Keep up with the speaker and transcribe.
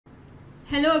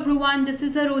Hello everyone, this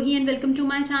is Aarohi and welcome to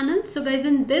my channel. So guys,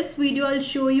 in this video I'll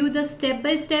show you the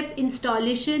step-by-step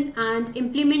installation and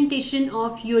implementation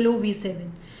of YOLOv7.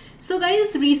 So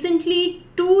guys, recently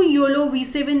two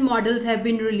YOLOv7 models have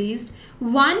been released.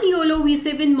 One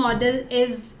YOLOv7 model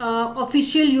is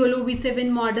official YOLOv7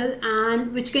 model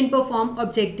and which can perform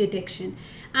object detection.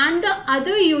 And the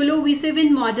other YOLOv7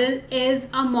 model is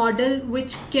a model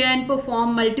which can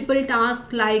perform multiple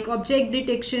tasks like object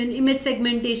detection, image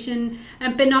segmentation,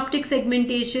 and panoptic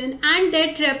segmentation. And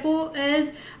that Repo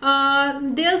is,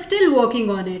 they are still working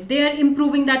on it. They are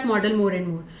improving that model more and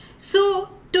more. So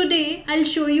today I'll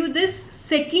show you this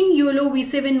second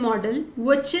YOLOv7 model,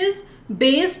 which is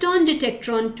based on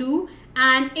Detectron 2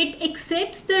 and it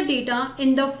accepts the data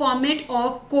in the format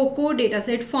of COCO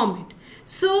dataset format.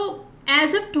 So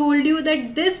as I've told you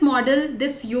that this model,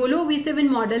 this YOLOv7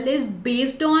 model is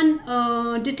based on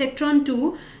Detectron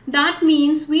 2. That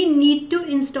means we need to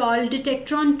install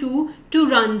Detectron 2 to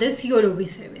run this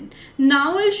YOLOv7.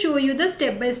 Now I'll show you the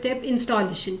step-by-step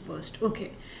installation first.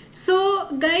 Okay.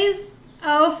 So guys,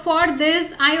 for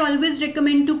this I always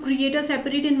recommend to create a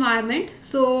separate environment.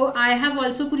 So I have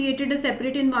also created a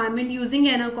separate environment using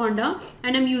Anaconda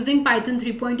and I'm using Python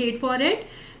 3.8 for it.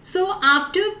 So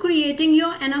after creating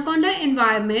your Anaconda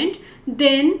environment,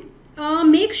 then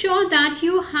make sure that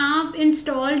you have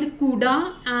installed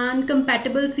CUDA and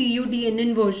compatible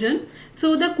CUDNN version.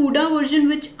 So the CUDA version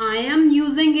which I am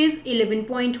using is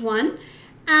 11.1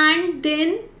 and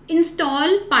then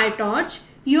install PyTorch.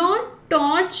 Your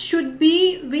torch should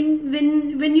be,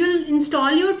 when you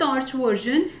install your torch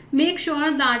version, make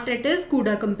sure that it is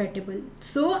CUDA compatible.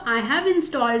 So I have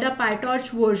installed a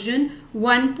PyTorch version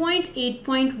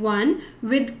 1.8.1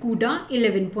 with CUDA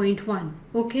 11.1.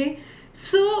 Okay.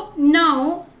 So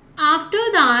now after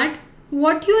that,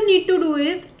 what you need to do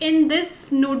is, in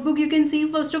this notebook you can see,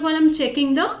 first of all I'm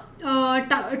checking the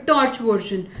torch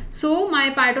version. So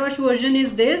my PyTorch version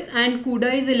is this and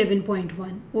CUDA is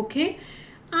 11.1. Okay.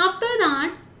 After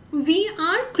that, we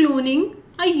are cloning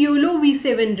a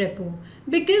YOLOv7 repo,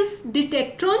 because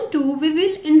Detectron 2, we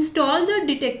will install the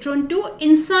Detectron 2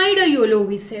 inside a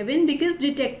YOLOv7, because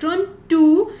Detectron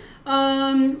 2,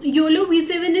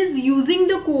 YOLOv7 is using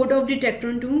the code of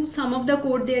Detectron 2. Some of the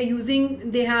code they are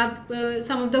using, they have,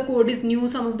 some of the code is new,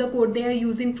 some of the code they are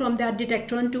using from that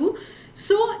Detectron 2.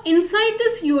 So inside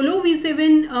this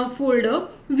YOLOv7 folder,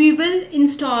 we will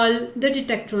install the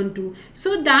Detectron 2.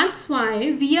 So that's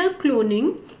why we are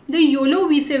cloning the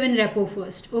YOLOv7 repo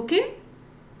first. Okay.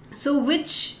 So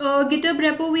which GitHub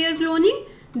repo we are cloning?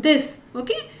 This.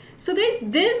 Okay. So guys,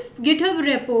 this GitHub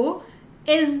repo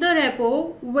is the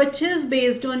repo which is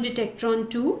based on Detectron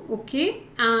 2. Okay.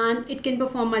 And it can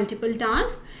perform multiple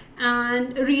tasks.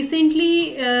 And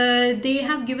recently they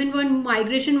have given one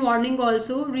migration warning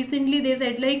also. Recently they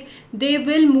said like they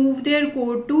will move their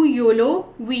code to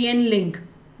YOLOv4 link,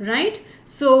 right?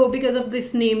 So because of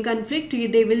this name conflict,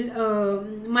 they will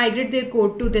migrate their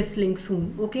code to this link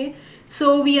soon. Okay.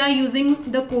 So we are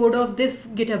using the code of this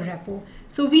GitHub repo.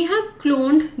 So we have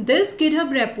cloned this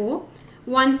GitHub repo.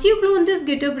 Once you clone this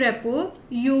GitHub repo,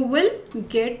 you will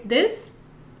get this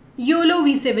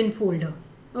YOLOv7 folder.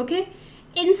 Okay.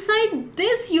 Inside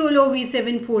this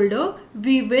YOLOv7 folder,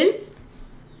 we will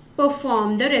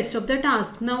perform the rest of the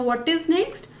task. Now what is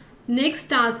next? Next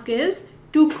task is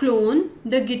to clone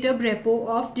the GitHub repo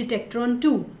of Detectron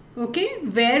 2. Okay,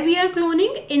 where we are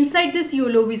cloning? Inside this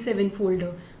YOLOv7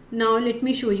 folder. Now let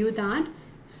me show you that.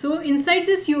 So inside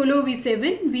this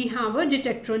YOLOv7, we have a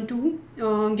Detectron 2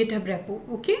 GitHub repo.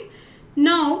 Okay.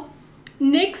 Now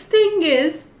next thing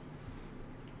is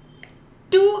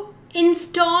to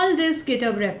install this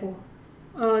GitHub repo,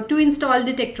 to install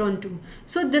Detectron 2.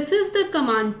 So this is the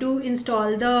command to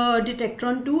install the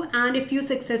Detectron 2, and if you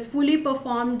successfully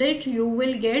performed it, you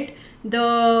will get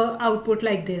the output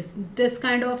like this. This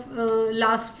kind of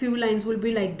last few lines will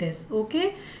be like this.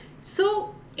 Okay.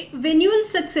 So when you will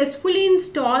successfully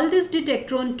install this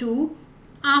Detectron 2,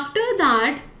 after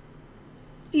that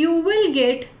you will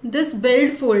get this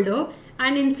build folder,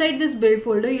 and inside this build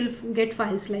folder you'll get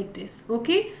files like this.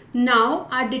 Okay. Now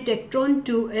our Detectron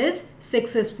 2 is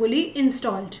successfully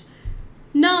installed.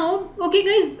 Now, okay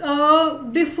guys,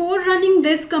 before running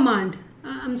this command,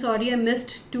 I'm sorry I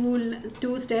missed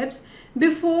two steps.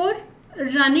 Before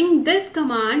running this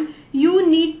command, you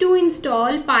need to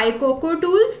install PyCoco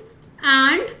tools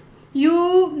and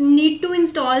you need to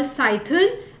install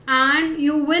Cython, and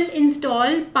you will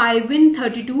install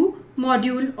Pywin32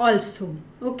 module also.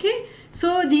 Okay.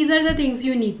 So these are the things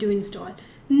you need to install.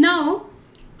 Now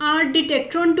our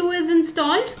Detectron 2 is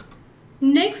installed.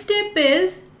 Next step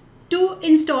is to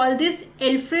install this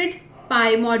Alfred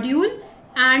Py module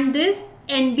and this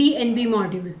NB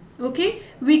module. Okay,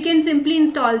 we can simply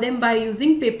install them by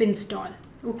using pip install.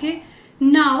 Okay,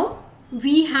 now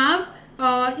we have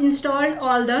installed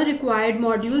all the required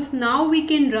modules. Now we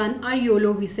can run our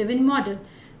YOLOv7 model.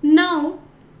 Now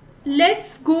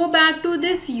let's go back to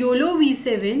this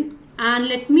YOLOv7 and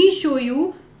let me show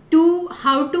you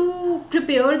how to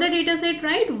prepare the dataset,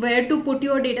 right? Where to put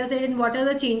your dataset and what are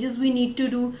the changes we need to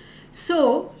do.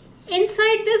 So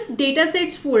inside this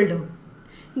datasets folder,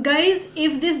 guys,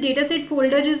 if this dataset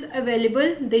folder is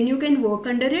available, then you can work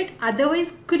under it.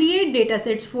 Otherwise, create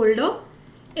datasets folder.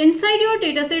 Inside your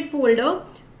dataset folder,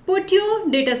 put your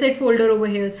dataset folder over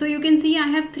here. So you can see I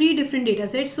have 3 different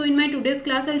datasets. So in my today's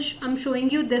class, I'm showing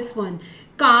you this one,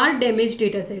 car damage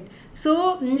dataset.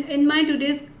 So in my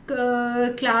today's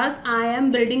class, I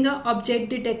am building an object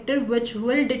detector which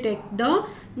will detect the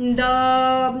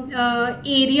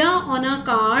area on our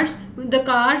cars, the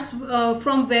cars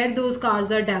from where those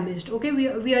cars are damaged. Okay,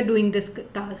 we are doing this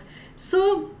task.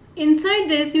 So inside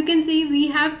this, you can see we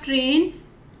have train,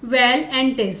 well,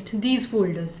 and test, these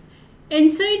folders.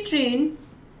 Inside train,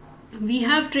 we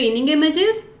have training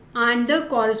images and the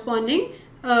corresponding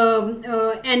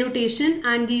annotation,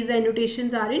 and these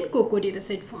annotations are in Coco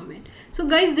dataset format. So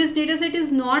guys, this dataset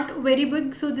is not very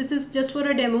big, so this is just for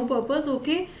a demo purpose.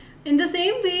 Okay, in the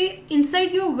same way,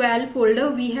 inside your val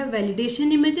folder, we have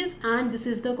validation images, and this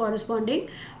is the corresponding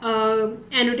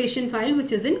annotation file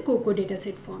which is in Coco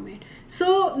dataset format.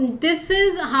 So this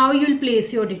is how you'll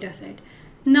place your dataset.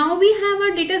 Now we have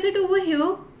our dataset over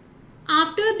here.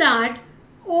 After that,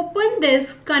 open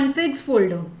this configs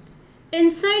folder.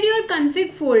 Inside your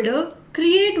config folder,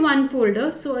 create one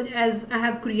folder. So as I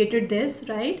have created this,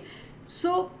 right?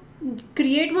 So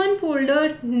create one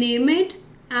folder, name it,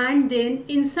 and then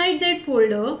inside that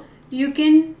folder, you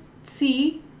can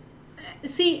see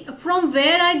from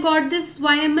where I got this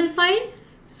YML file.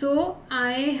 So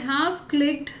I have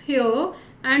clicked here,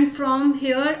 and from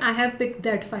here I have picked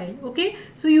that file. Okay,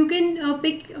 so you can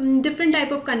pick different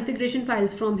type of configuration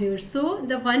files from here. So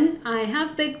the one I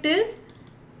have picked is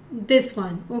this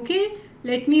one. Okay,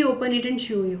 let me open it and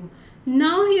show you.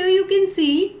 Now here you can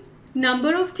see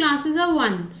number of classes are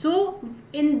 1. So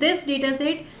in this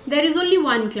dataset there is only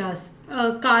one class,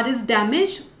 car is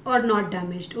damaged or not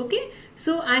damaged. Okay,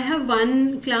 so I have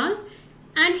one class,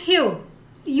 and here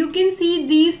you can see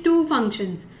these 2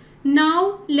 functions.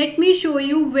 Now let me show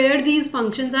you where these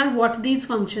functions are, what these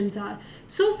functions are.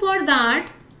 So for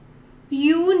that,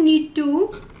 you need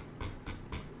to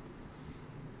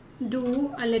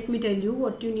do, let me tell you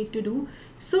what you need to do.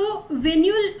 So when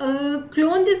you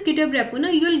clone this GitHub repo, now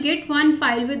you'll get one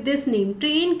file with this name,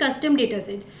 train custom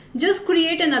dataset. Just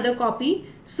create another copy.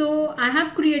 So I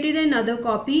have created another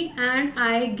copy and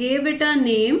I gave it a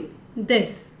name,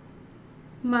 this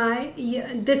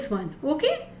one.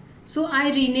 Okay, so I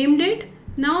renamed it.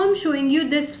 Now I'm showing you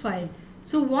this file.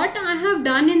 So what I have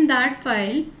done in that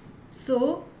file,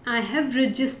 so I have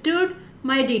registered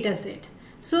my dataset.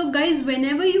 So guys,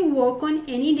 whenever you work on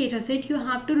any dataset, you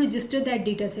have to register that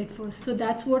dataset first. So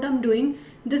that's what I'm doing.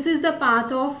 This is the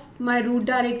path of my root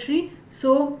directory.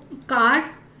 So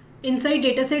car, inside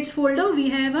datasets folder,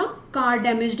 we have a car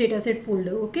damage dataset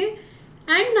folder. Okay,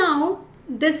 and now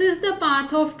this is the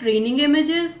path of training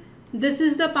images. This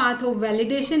is the path of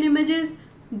validation images.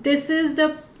 This is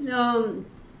the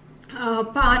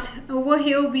path over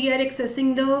here. We are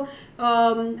accessing the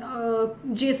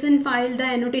JSON file, the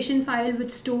annotation file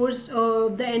which stores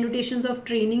the annotations of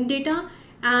training data,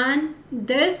 and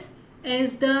this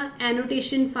is the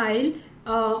annotation file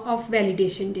of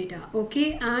validation data.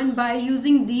 Okay, and by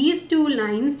using these 2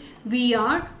 lines, we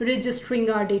are registering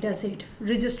our data set,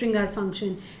 registering our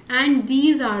function, and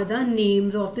these are the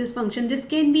names of this function. This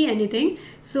can be anything,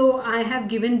 so I have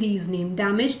given these names,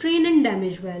 damage train and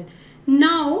damage well.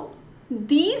 Now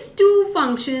these 2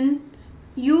 functions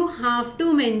you have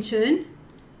to mention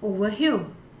over here,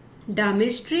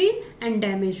 damage train and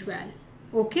damage well.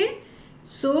 Okay,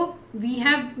 so we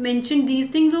have mentioned these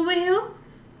things over here.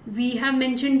 We have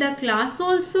mentioned the class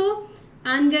also,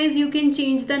 and guys, you can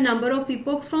change the number of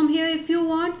epochs from here if you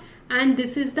want, and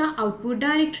this is the output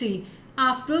directory.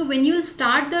 After, when you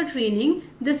start the training,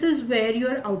 this is where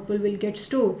your output will get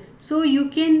stored. So you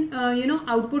can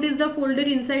output is the folder.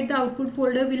 Inside the output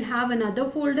folder will have another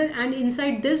folder, and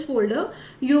inside this folder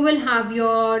you will have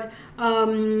your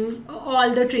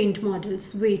all the trained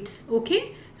models weights.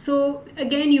 Okay, so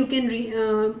again you can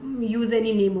use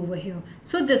any name over here.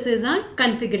 So this is our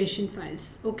configuration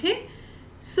files. Okay,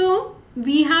 so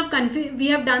we have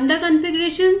done the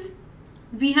configurations.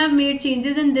 We have made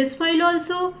changes in this file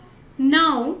also.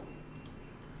 Now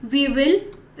we will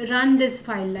run this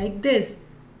file like this.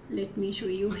 Let me show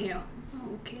you here.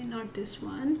 Okay, not this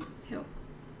one, here.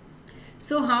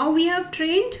 So how we have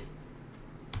trained,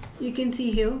 you can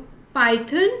see here,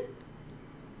 Python,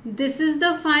 this is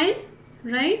the file,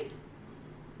 right?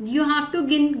 You have to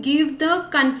give the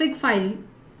config file.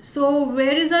 So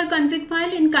where is our config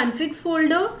file? In configs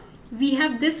folder, we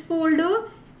have this folder.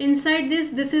 Inside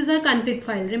this is a config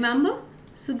file, remember?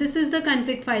 So this is the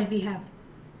config file we have.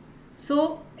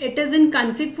 So it is in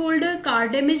config folder,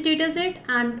 card image dataset,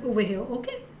 and over here,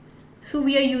 okay? So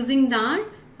we are using that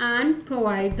and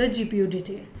provide the GPU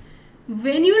detail.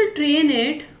 When you will train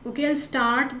it, okay, I'll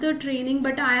start the training,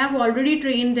 but I have already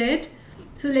trained it.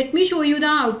 So let me show you the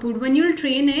output. When you will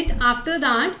train it, after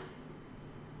that,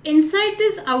 inside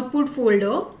this output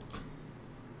folder,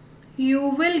 you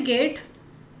will get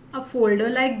a folder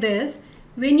like this.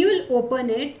 When you will open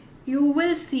it, you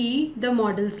will see the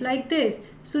models like this.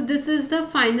 So this is the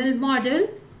final model,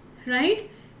 right?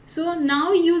 So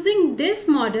now using this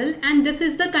model, and this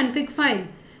is the config file.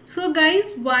 So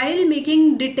guys, while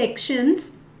making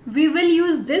detections, we will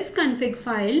use this config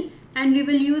file and we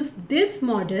will use this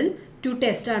model to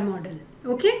test our model.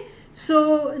 Okay,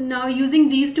 so now using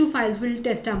these two files we'll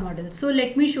test our model. So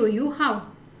let me show you how.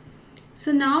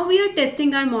 So now we are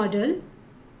testing our model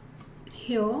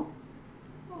here.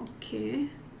 Okay,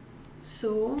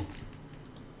 so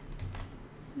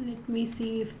let me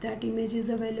see if that image is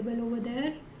available over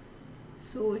there.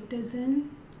 So it is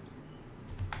in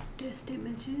test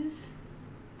images,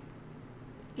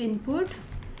 input.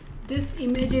 This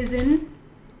image is in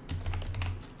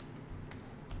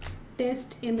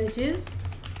test images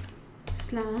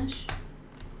slash.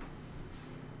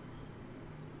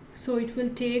 So it will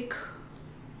take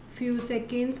few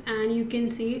seconds and you can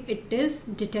see it is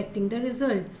detecting the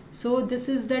result. So this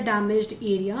is the damaged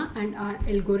area and our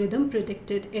algorithm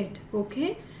predicted it.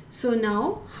 Okay, so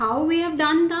now how we have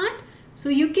done that? So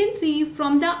you can see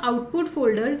from the output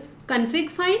folder, config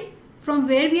file, from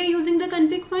where we are using the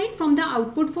config file, from the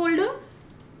output folder,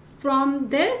 from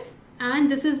this,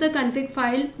 and this is the config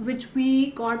file which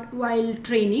we got while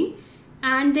training,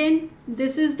 and then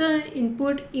this is the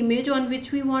input image on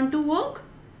which we want to work,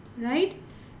 right?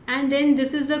 And then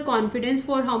this is the confidence,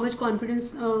 for how much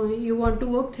confidence you want to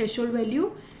work, threshold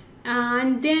value,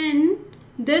 and then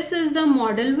this is the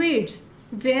model weights.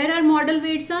 Where our model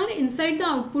weights are? Inside the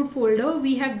output folder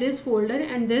we have this folder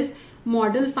and this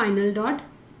model final dot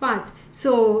path.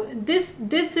 So this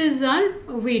is our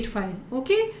weight file.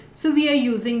 Okay, so we are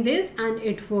using this and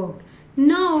it worked.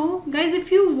 Now guys,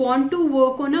 if you want to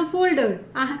work on a folder,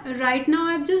 right now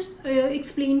I've just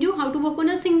explained you how to work on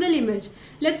a single image.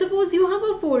 Let's suppose you have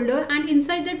a folder and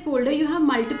inside that folder you have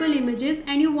multiple images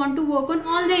and you want to work on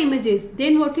all the images.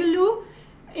 Then what you'll do?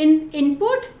 In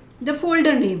input the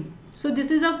folder name. So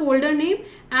this is a folder name,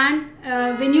 and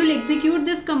when you'll execute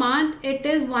this command, it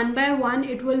is one by one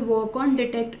it will work on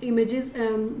detect images,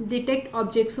 detect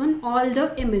objects on all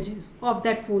the images of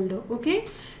that folder. Okay,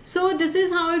 so this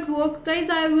is how it works, guys.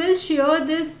 I will share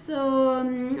this,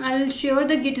 I'll share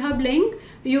the GitHub link.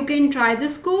 You can try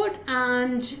this code,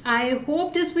 and I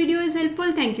hope this video is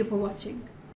helpful. Thank you for watching.